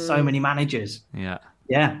picked by so many managers. Yeah.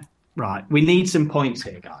 Yeah. Right. We need some points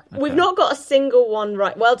here, guys. Okay. We've not got a single one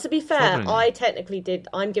right. Well, to be fair, I technically did.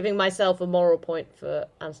 I'm giving myself a moral point for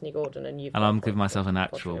Anthony Gordon, and you. And I'm giving myself an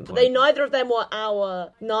actual point. But neither of them were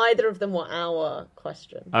our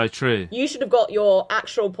question. Oh, true. You should have got your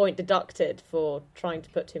actual point deducted for trying to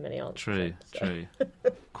put too many answers. True.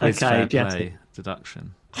 Quiz fair Jesse. play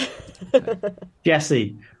deduction. Okay.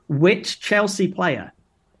 Jesse, which Chelsea player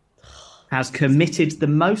has committed the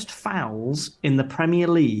most fouls in the Premier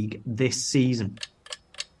League this season?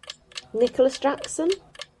 Nicholas Jackson?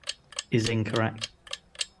 Is incorrect.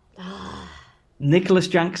 Nicholas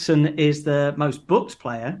Jackson is the most booked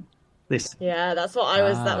player. Yeah, that's what I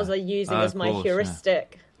was. That was using as my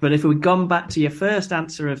heuristic. Yeah. But if we'd gone back to your first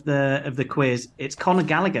answer of the quiz, it's Conor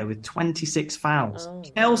Gallagher with 26 fouls.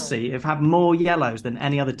 Chelsea have had more yellows than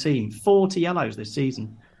any other team, 40 yellows this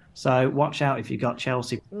season. So watch out if you got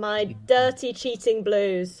Chelsea. My dirty cheating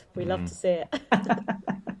Blues. We love to see it.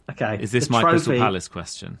 Okay. Is this my Crystal Palace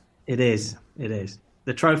question? It is.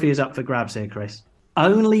 The trophy is up for grabs here, Chris.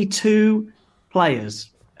 Only 2 players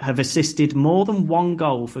have assisted more than 1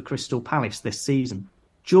 goal for Crystal Palace this season.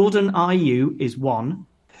 Jordan Ayew is one.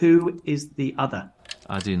 Who is the other?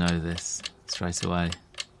 I do know this straight away.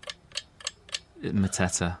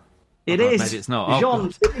 Mateta. It is. Maybe it's not.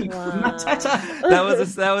 Jean-Philippe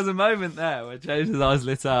Mateta. There was a moment there where James's eyes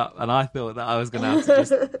lit up, and I thought that I was going to have to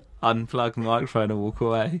just unplug the microphone and walk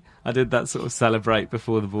away. I did that sort of celebrate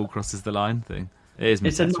before the ball crosses the line thing. It is Mateta.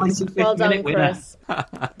 It's a 95th well done, minute winner. Chris.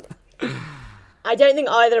 I don't think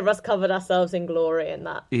either of us covered ourselves in glory in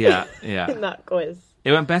that. Yeah. in that quiz.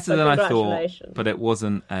 It went better So than I thought, congratulations. but it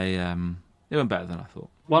wasn't a. It went better than I thought.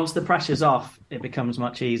 Once the pressure's off, it becomes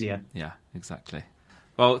much easier. Yeah, exactly.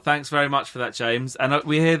 Well, thanks very much for that, James. And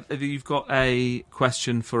we hear that you've got a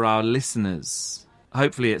question for our listeners.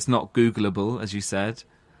 Hopefully it's not Googleable, as you said,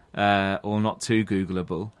 or not too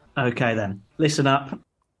Googleable. Okay, then. Listen up.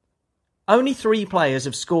 Only 3 players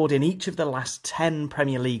have scored in each of the last 10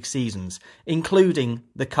 Premier League seasons, including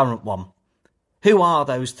the current one. Who are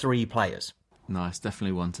those 3 players? Nice,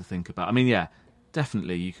 definitely one to think about. I mean, yeah,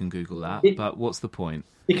 definitely you can Google that, but what's the point?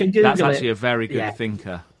 You can Google That's actually it. a very good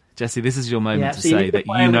thinker. Jesse, this is your moment to so you say need to that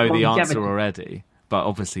play you with know the longevity. answer already, but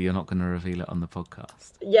obviously you're not going to reveal it on the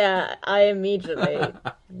podcast. Yeah, I immediately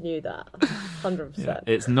knew that. 100%. Yeah,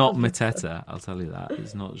 it's not Mateta, I'll tell you that.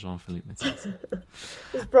 It's not Jean-Philippe Mateta.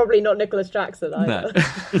 It's probably not Nicholas Jackson either.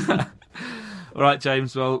 No. All right,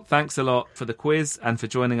 James. Well, thanks a lot for the quiz and for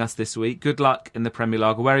joining us this week. Good luck in the Premier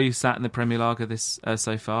Lager. Where are you sat in the Premier Lager this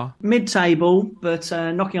so far? Mid-table, but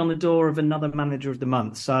knocking on the door of another Manager of the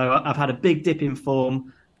Month. So I've had a big dip in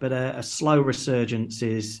form, but a slow resurgence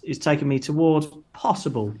is taking me towards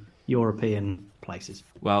possible European places.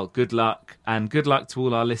 Well, good luck, and good luck to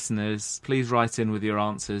all our listeners. Please write in with your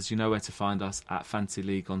answers. You know where to find us at Fantasy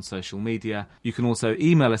League on social media. You can also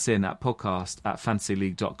email us in at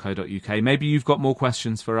podcast@fantasyleague.co.uk. Maybe you've got more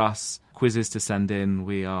questions for us, quizzes to send in.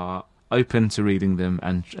 We are open to reading them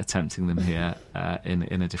and attempting them here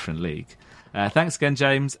in a different league. Thanks again,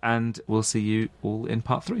 James, and we'll see you all in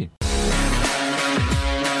part 3.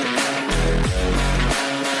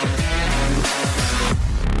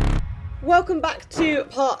 Welcome back to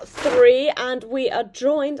part 3, and we are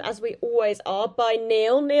joined, as we always are, by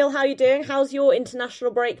Neil. Neil, how are you doing? How's your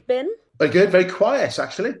international break been? Very good, very quiet,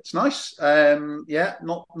 actually. It's nice.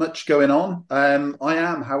 Not much going on. I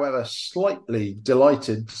am, however, slightly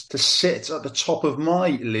delighted to sit at the top of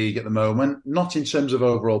my league at the moment, not in terms of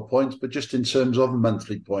overall points, but just in terms of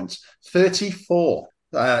monthly points. 34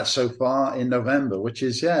 so far in November, which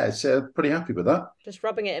is, pretty happy with that. Just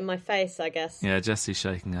rubbing it in my face, I guess. Yeah, Jessie's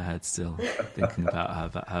shaking her head still, thinking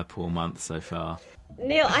about her poor month so far.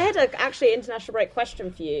 Neil, I had actually international break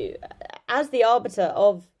question for you. As the arbiter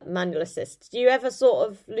of manual assists, do you ever sort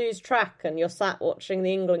of lose track and you're sat watching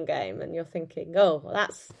the England game and you're thinking, oh,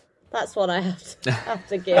 that's what I have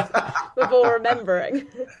to give before remembering?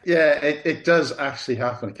 Yeah, it does actually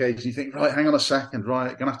happen occasionally. You think, right, hang on a second,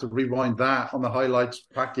 right, I'm going to have to rewind that on the highlights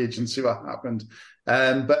package and see what happened.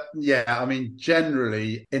 But yeah, I mean,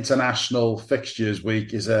 generally, international fixtures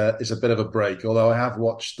week is a bit of a break, although I have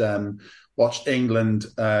watched England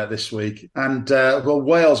this week, and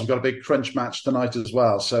Wales have got a big crunch match tonight as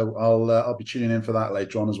well, so I'll be tuning in for that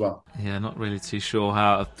later on as well. Yeah, not really too sure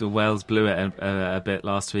how the Wales blew it a bit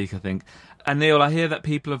last week, I think. And Neil, I hear that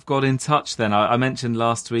people have got in touch then. I mentioned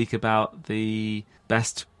last week about the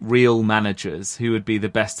best real managers, who would be the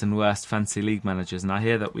best and worst fantasy league managers, and I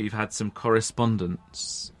hear that we've had some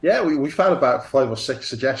correspondence. Yeah, we've had about 5 or 6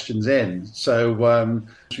 suggestions in. So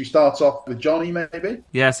should we start off with Johnny, maybe?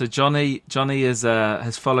 Yeah, so Johnny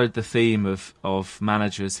has followed the theme of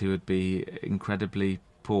managers who would be incredibly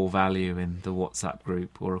poor value in the WhatsApp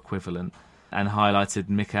group or equivalent, and highlighted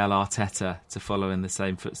Mikel Arteta to follow in the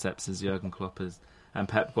same footsteps as Jurgen Klopp and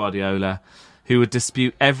Pep Guardiola, who would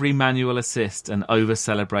dispute every manual assist and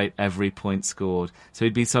over-celebrate every point scored. So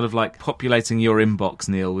he'd be sort of like populating your inbox,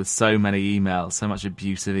 Neil, with so many emails, so much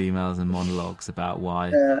abusive emails and monologues about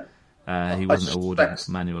why he wasn't awarded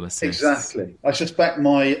manual assists. Exactly. I suspect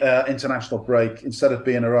my international break, instead of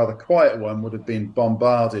being a rather quiet one, would have been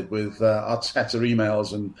bombarded with Arteta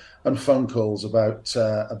emails and phone calls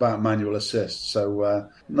about manual assists. So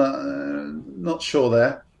not sure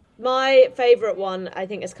there. My favourite one, I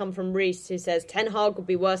think, has come from Reese, who says Ten Hag would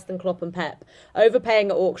be worse than Klopp and Pep,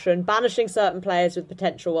 overpaying at auction, banishing certain players with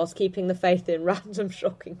potential whilst keeping the faith in random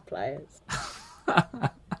shocking players.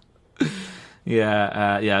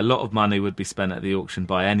 Yeah, a lot of money would be spent at the auction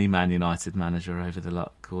by any Man United manager over the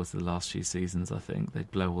course of the last few seasons, I think.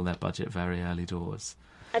 They'd blow all their budget very early doors.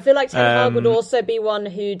 I feel like Ten Hag would also be one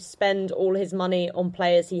who'd spend all his money on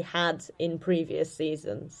players he had in previous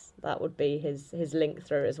seasons. That would be his link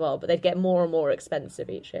through as well. But they'd get more and more expensive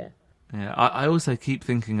each year. Yeah, I also keep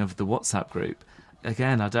thinking of the WhatsApp group.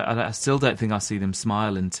 Again, I still don't think I'll see them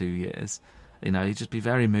smile in 2 years. You know, he'd just be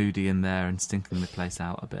very moody in there and stinking the place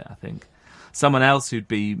out a bit, I think. Someone else who'd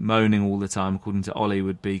be moaning all the time, according to Ollie,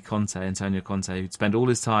 would be Antonio Conte, who'd spend all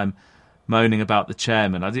his time moaning about the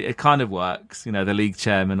chairman. It kind of works, you know, the league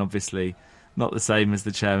chairman, obviously not the same as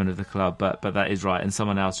the chairman of the club, but that is right. And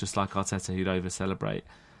someone else, just like Arteta, who'd over-celebrate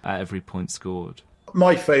at every point scored.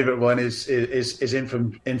 My favourite one is in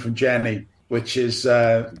from Jenny, which is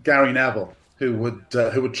Gary Neville, who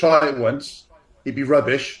would try it once, he'd be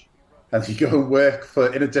rubbish, and he'd go and work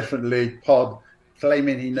in a different league pod,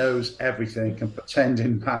 claiming he knows everything and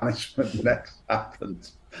pretending management next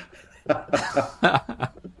happened.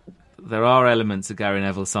 There are elements of Gary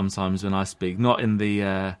Neville sometimes when I speak, not in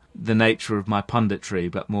the nature of my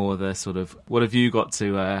punditry, but more the sort of, what have you got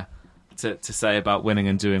to say about winning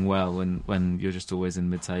and doing well when you're just always in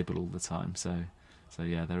mid-table all the time. So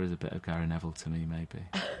yeah, there is a bit of Gary Neville to me, maybe.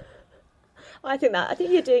 I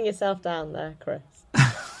think you're doing yourself down there, Chris.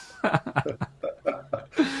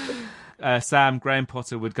 Sam, Graham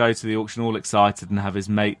Potter would go to the auction all excited and have his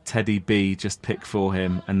mate Teddy B just pick for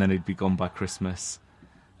him, and then he'd be gone by Christmas.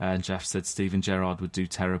 And Jeff said Steven Gerrard would do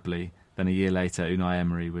terribly. Then a year later, Unai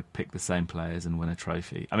Emery would pick the same players and win a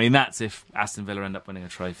trophy. I mean, that's if Aston Villa end up winning a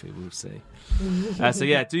trophy. We'll see. So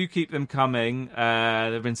yeah, do keep them coming.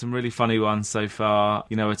 There have been some really funny ones so far.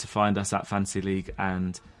 You know where to find us at Fantasy League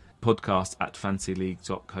and podcast at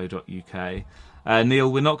fantasyleague.co.uk.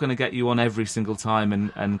 Neil, we're not going to get you on every single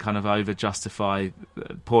time and kind of over-justify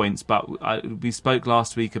points, but we spoke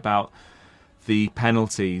last week about the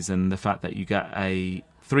penalties and the fact that you get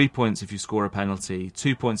 3 points if you score a penalty,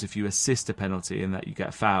 2 points if you assist a penalty and that you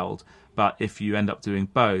get fouled, but if you end up doing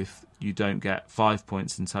both, you don't get 5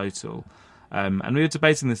 points in total. And we were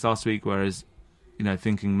debating this last week, whereas,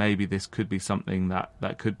 thinking maybe this could be something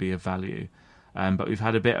that could be of value. But we've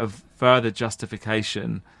had a bit of further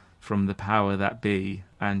justification from the power that be,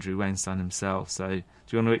 Andrew Weinstein himself. So do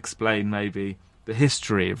you want to explain maybe the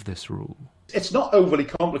history of this rule? It's not overly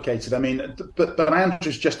complicated. I mean, but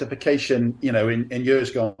Andrew's justification, in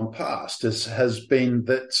years gone past has been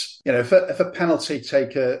that, if a penalty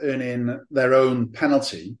taker earning their own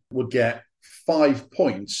penalty would get 5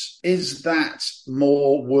 points, is that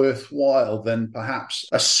more worthwhile than perhaps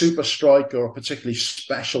a super striker or a particularly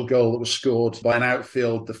special goal that was scored by an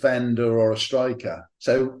outfield defender or a striker?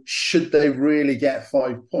 So should they really get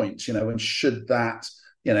 5 points, and should that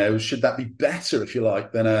be better, if you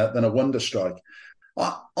like, than a wonder strike?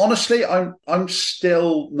 Honestly, I'm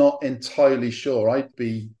still not entirely sure. I'd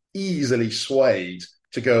be easily swayed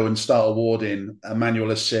to go and start awarding a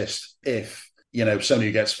manual assist if somebody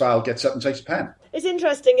who gets fouled gets up and takes a pen. It's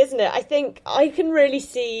interesting, isn't it? I think I can really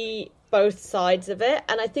see both sides of it,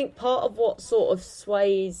 and I think part of what sort of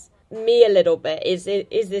sways me a little bit is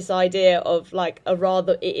this idea of like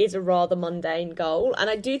it is a rather mundane goal, and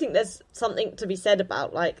I do think there's something to be said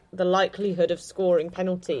about like the likelihood of scoring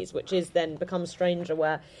penalties, which is then becomes stranger,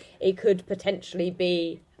 where it could potentially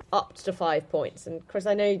be up to 5 points. And Chris,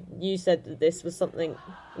 I know you said that this was something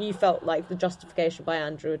you felt like the justification by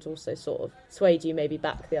Andrew had also sort of swayed you maybe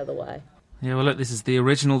back the other way. Yeah, well, look, this is the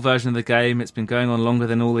original version of the game. It's been going on longer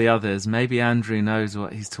than all the others. Maybe Andrew knows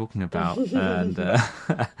what he's talking about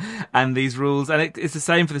and these rules. And it's the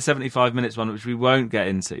same for the 75 minutes one, which we won't get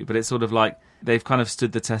into. But it's sort of like they've kind of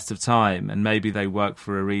stood the test of time, and maybe they work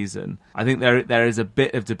for a reason. I think there is a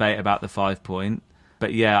bit of debate about the 5 point.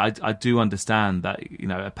 But yeah, I do understand that,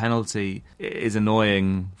 a penalty is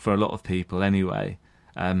annoying for a lot of people anyway.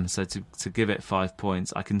 So to give it 5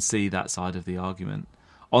 points, I can see that side of the argument.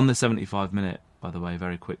 On the 75 minute, by the way,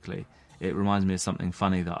 very quickly, it reminds me of something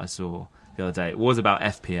funny that I saw the other day. It was about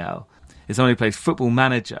FPL. It's someone who plays Football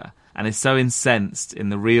Manager and is so incensed in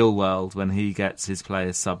the real world when he gets his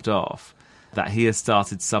players subbed off that he has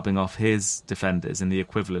started subbing off his defenders in the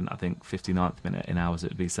equivalent, I think, 59th minute. In ours,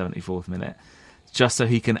 it would be 74th minute, just so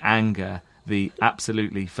he can anger the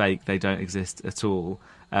absolutely fake, they don't exist at all,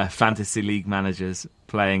 fantasy league managers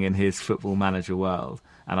playing in his Football Manager world.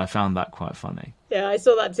 And I found that quite funny. Yeah, I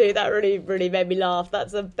saw that too. That really, really made me laugh.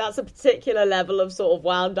 That's a particular level of sort of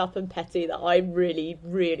wound up and petty that I really,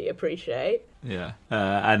 really appreciate. Yeah,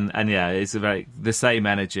 and yeah, it's the same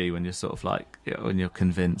energy when you're sort of like, when you're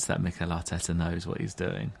convinced that Mikel Arteta knows what he's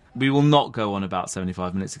doing. We will not go on about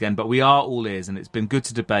 75 minutes again, but we are all ears, and it's been good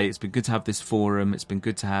to debate. It's been good to have this forum. It's been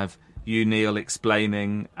good to have you, Neil,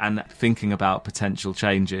 explaining and thinking about potential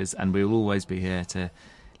changes, and we will always be here to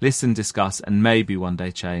listen, discuss, and maybe one day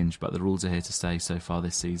change, but the rules are here to stay so far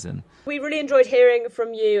this season. We really enjoyed hearing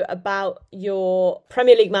from you about your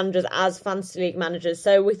Premier League managers as Fantasy League managers,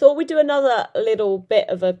 so we thought we'd do another little bit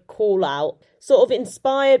of a call out, sort of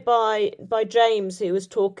inspired by James, who was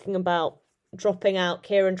talking about dropping out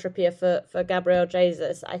Kieran Trippier for Gabriel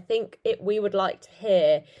Jesus. I think we would like to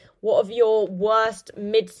hear what of your worst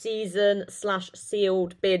mid-season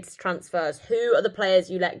 /sealed bids transfers. Who are the players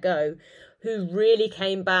you let go who really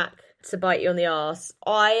came back to bite you on the arse.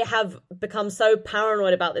 I have become so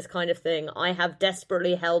paranoid about this kind of thing. I have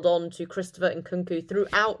desperately held on to Christopher Nkunku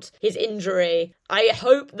throughout his injury. I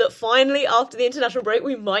hope that finally, after the international break,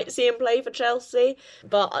 we might see him play for Chelsea.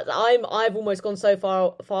 But I've almost gone so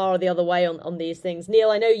far the other way on these things.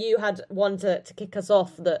 Neil, I know you had one to kick us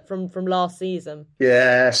off from last season.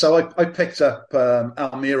 Yeah, so I picked up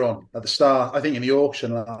Almiron at the start, I think in the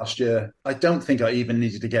auction last year. I don't think I even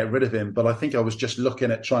needed to get rid of him, but I think I was just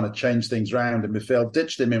looking at trying to change things around in midfield.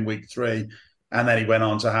 Ditched him in week 3, and then he went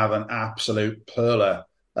on to have an absolute perler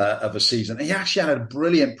of a season. He actually had a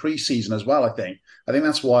brilliant pre-season as well, I think. I think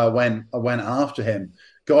that's why I went after him.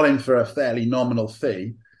 Got him for a fairly nominal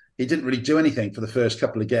fee. He didn't really do anything for the first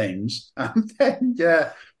couple of games. And then,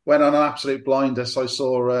 went on an absolute blinder. So I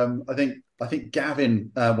saw, I think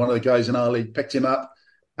Gavin, one of the guys in our league, picked him up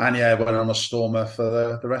and, went on a stormer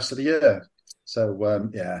for the rest of the year. So,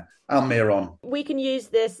 Almiron. We can use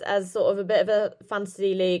this as sort of a bit of a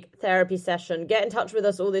Fantasy League therapy session. Get in touch with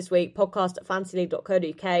us all this week,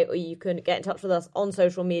 podcast@fantasyleague.co.uk, or you can get in touch with us on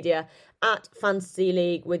social media at Fantasy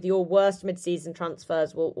League with your worst mid-season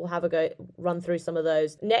transfers. We'll have a go, run through some of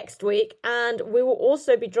those next week. And we will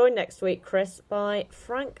also be joined next week, Chris, by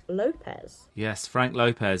Frank Lopez. Yes, Frank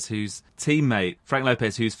Lopez, whose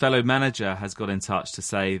fellow manager has got in touch to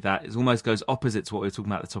say that it almost goes opposite to what we were talking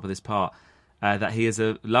about at the top of this part. That he is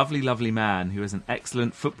a lovely, lovely man who is an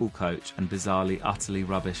excellent football coach and bizarrely, utterly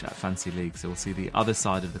rubbish at Fantasy League. So we'll see the other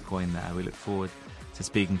side of the coin there. We look forward to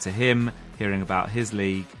speaking to him, hearing about his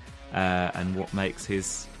league and what makes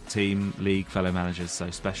his team, league, fellow managers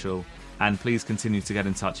so special. And please continue to get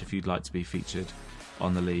in touch if you'd like to be featured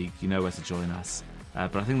on the league. You know where to join us.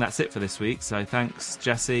 But I think that's it for this week. So thanks,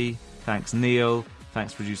 Jesse. Thanks, Neil.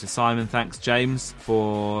 Thanks, producer Simon. Thanks, James,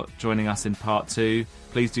 for joining us in part 2.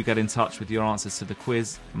 Please do get in touch with your answers to the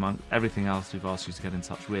quiz, among everything else we've asked you to get in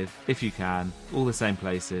touch with, if you can. All the same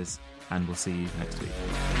places, and we'll see you next week.